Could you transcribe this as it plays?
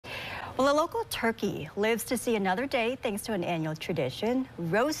Well, a local turkey lives to see another day thanks to an annual tradition.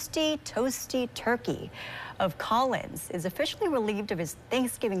 Roasty, toasty turkey of Collins is officially relieved of his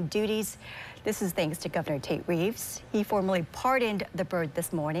Thanksgiving duties. This is thanks to Governor Tate Reeves. He formally pardoned the bird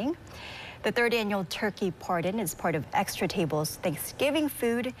this morning. The third annual turkey pardon is part of Extra Table's Thanksgiving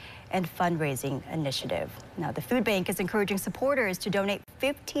food and fundraising initiative. Now, the food bank is encouraging supporters to donate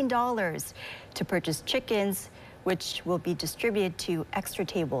 $15 to purchase chickens, which will be distributed to Extra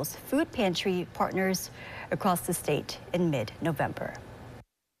Table's food pantry partners across the state in mid-November.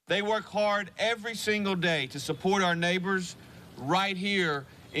 They work hard every single day to support our neighbors right here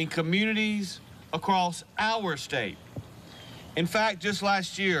in communities across our state. In fact, just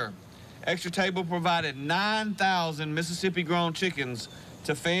last year, Extra Table provided 9,000 Mississippi-grown chickens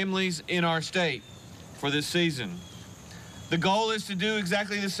to families in our state for this season. The goal is to do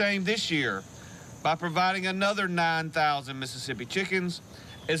exactly the same this year by providing another 9,000 Mississippi chickens,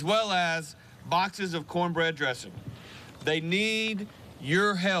 as well as boxes of cornbread dressing. They need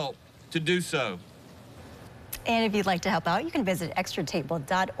your help to do so. And if you'd like to help out, you can visit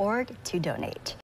extratable.org to donate.